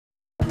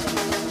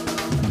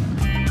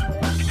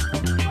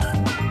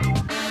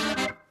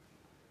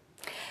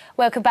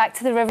Welcome back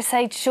to the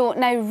Riverside Show.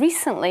 Now,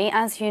 recently,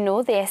 as you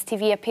know, the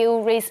STV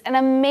appeal raised an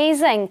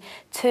amazing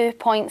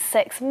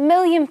 £2.6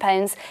 million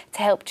to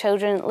help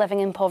children living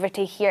in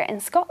poverty here in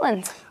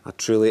Scotland. A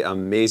truly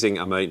amazing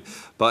amount.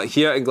 But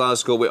here in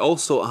Glasgow, we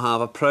also have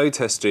a proud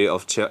history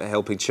of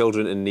helping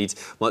children in need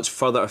much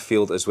further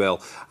afield as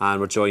well. And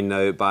we're joined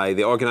now by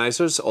the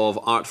organisers of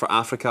Art for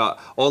Africa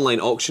online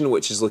auction,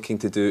 which is looking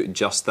to do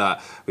just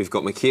that. We've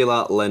got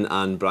Michaela, Lynn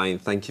and Brian.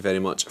 Thank you very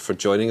much for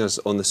joining us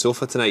on the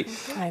sofa tonight.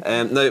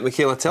 Now,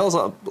 Michaela, tell us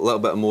a little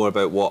bit more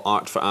about what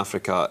Art for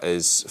Africa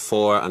is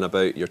for and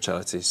about your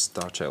charity,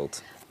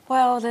 Starchild.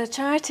 Well, the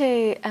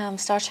charity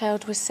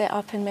Starchild was set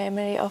up in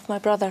memory of my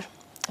brother,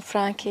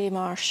 Frankie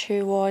Marsh,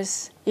 who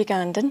was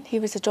Ugandan. He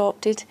was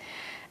adopted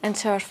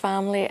into our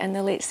family in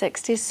the late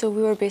 60s, so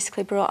we were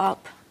basically brought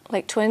up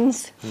like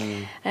twins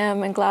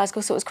in Glasgow,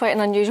 so it was quite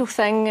an unusual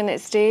thing in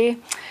its day.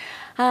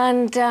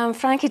 And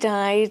Frankie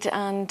died,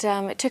 and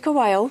it took a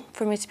while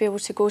for me to be able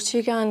to go to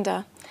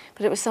Uganda,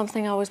 but it was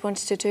something I always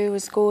wanted to do,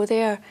 was go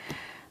there.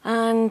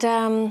 And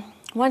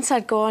once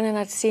I'd gone and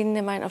I'd seen the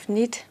amount of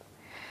need,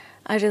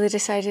 I really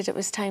decided it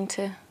was time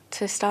to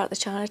start the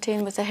charity,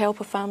 and with the help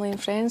of family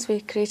and friends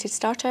we created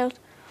Starchild.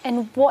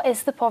 And what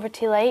is the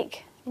poverty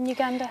like in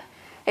Uganda?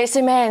 It's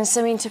immense.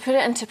 I mean, to put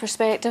it into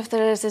perspective,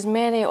 there is as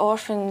many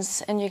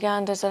orphans in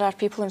Uganda as there are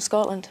people in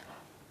Scotland.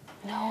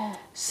 No.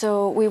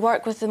 So we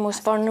work with the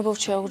most vulnerable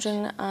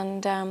children,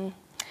 and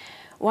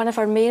one of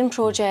our main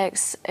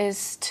projects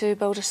is to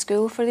build a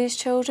school for these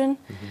children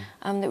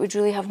that would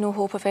really have no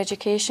hope of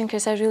education,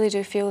 because I really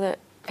do feel that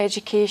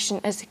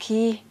education is the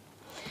key.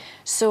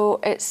 So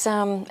it's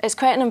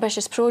quite an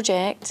ambitious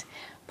project,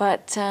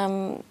 but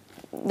the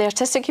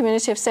artistic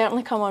community have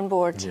certainly come on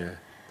board. Yeah.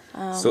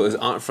 So is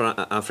Art for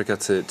Africa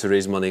to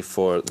raise money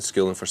for the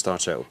school and for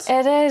Starchild?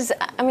 It is.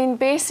 I mean,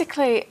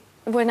 basically,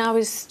 when I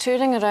was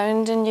touring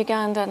around in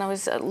Uganda and I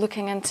was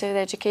looking into the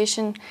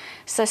education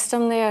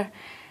system there,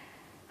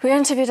 we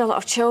interviewed a lot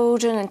of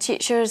children and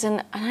teachers,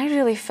 and I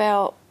really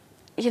felt,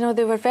 you know,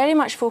 they were very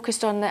much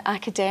focused on the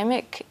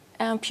academic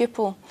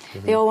pupil.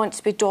 They all want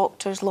to be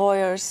doctors,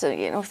 lawyers,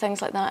 you know,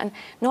 things like that, and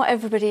not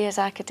everybody is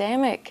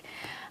academic.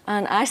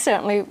 And I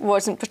certainly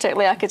wasn't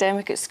particularly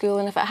academic at school,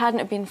 and if it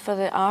hadn't been for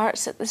the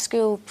arts at the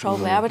school,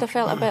 probably I would have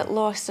felt a bit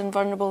lost and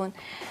vulnerable. And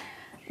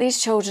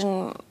these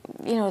children,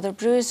 you know, they're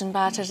bruised and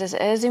battered as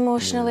it is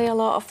emotionally, a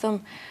lot of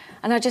them.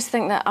 And I just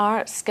think that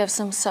arts gives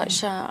them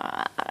such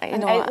an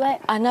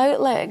outlet,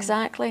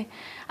 exactly.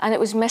 And it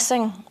was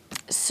missing.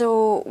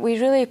 So we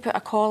really put a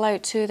call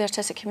out to the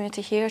artistic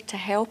community here to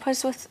help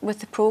us with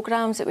the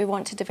programmes that we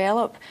want to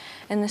develop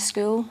in the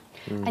school.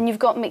 And you've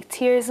got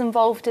Mctears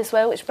involved as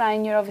well, which,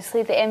 Brian, you're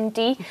obviously the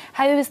MD.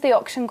 How is the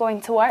auction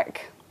going to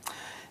work?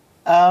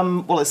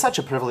 Well, it's such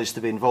a privilege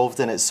to be involved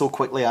in it so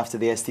quickly after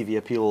the STV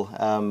appeal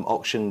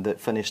auction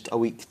that finished a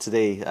week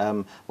today,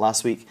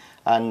 last week.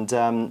 And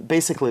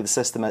basically the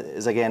system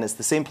is, again, it's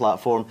the same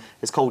platform.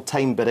 It's called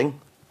time bidding.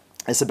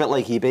 It's a bit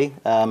like eBay.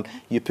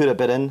 You put a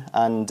bid in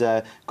and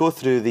go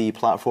through the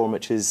platform,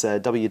 which is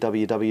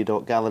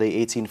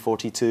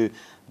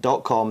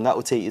www.gallery1842.com. That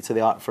will take you to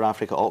the Art for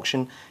Africa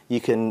auction.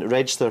 You can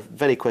register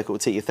very quick. It will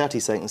take you 30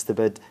 seconds to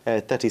bid,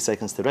 30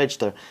 seconds to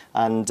register,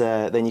 and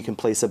then you can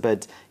place a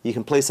bid. You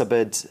can place a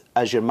bid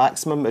as your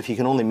maximum. If you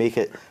can only make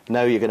it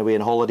now, you're going to be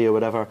on holiday or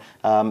whatever,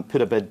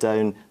 put a bid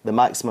down, the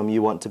maximum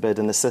you want to bid,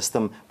 and the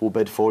system will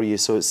bid for you.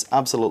 So it's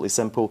absolutely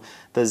simple.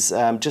 There's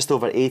just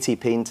over 80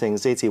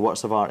 paintings, 80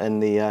 works of art in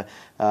the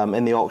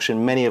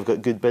auction. Many have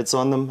got good bids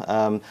on them,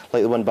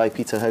 like the one by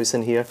Peter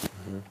Howson here.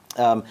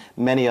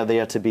 Many are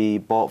there to be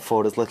bought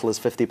for as little as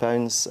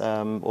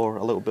 £50 or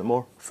a little bit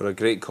more. For a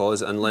great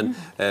cause. And Lynn,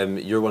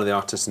 you're one of the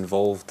artists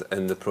involved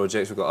in the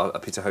project. We've got a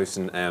Peter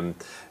Howson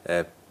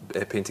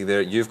painting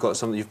there. You've brought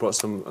some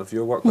of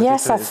your work with you.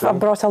 Yes, I've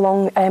brought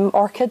along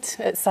Orchid.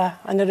 It's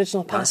an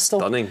original pastel.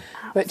 That's stunning.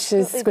 Which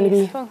is going to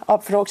be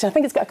up for auction. I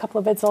think it's got a couple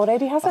of bids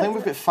already, has it? I think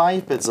we've got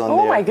 5 bids on there.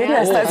 Oh my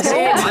goodness, that's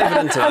great.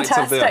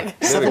 Fantastic.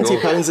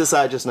 £70 is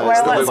that just now.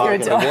 Well, that's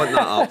good. I want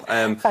that up.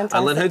 And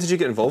Lynn, how did you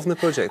get involved in the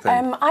project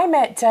then? I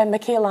met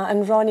Michaela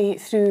and Ronnie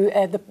through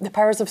the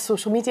powers of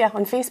social media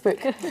on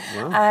Facebook.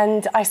 Wow.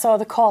 And I saw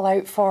the call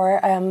out for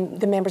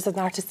the members of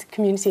the artistic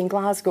community in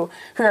Glasgow,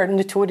 who are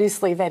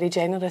notoriously very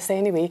generous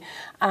anyway.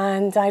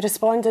 And I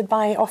responded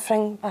by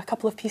offering a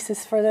couple of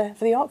pieces for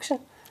the auction.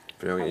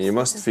 Brilliant. You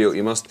must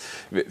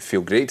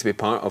feel great to be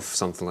part of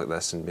something like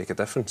this and make a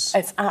difference.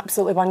 It's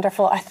absolutely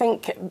wonderful. I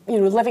think, you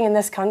know, living in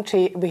this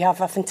country, we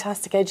have a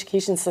fantastic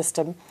education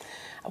system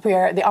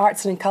where the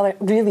arts are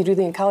really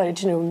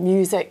encourage, you know,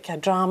 music,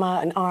 drama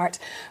and art.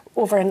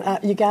 Over in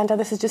Uganda,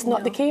 this is just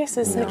not the case,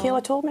 as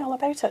Michaela told me all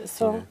about it.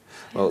 So,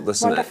 well,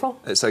 listen, wonderful.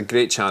 It's a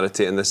great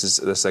charity, and this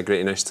is a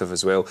great initiative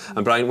as well.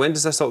 And Brian, when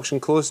does this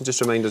auction close? And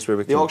just remind us where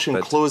we can bid. The auction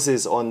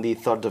closes on the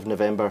 3rd of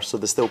November, so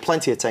there's still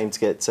plenty of time to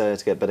get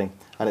bidding,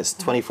 and it's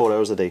 24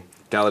 hours a day.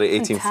 Gallery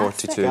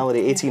 1842.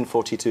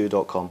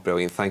 Gallery1842.com.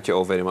 Brilliant. Thank you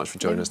all very much for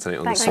joining us tonight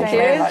on the Thank Sofa.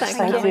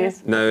 you. Thank you.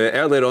 Now,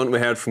 earlier on we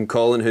heard from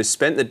Colin, who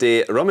spent the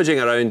day rummaging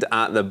around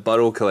at the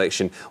Burrow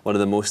collection, one of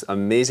the most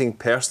amazing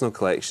personal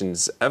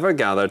collections ever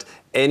gathered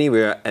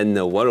anywhere in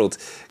the world.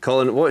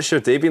 Colin, what's your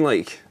day been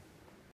like?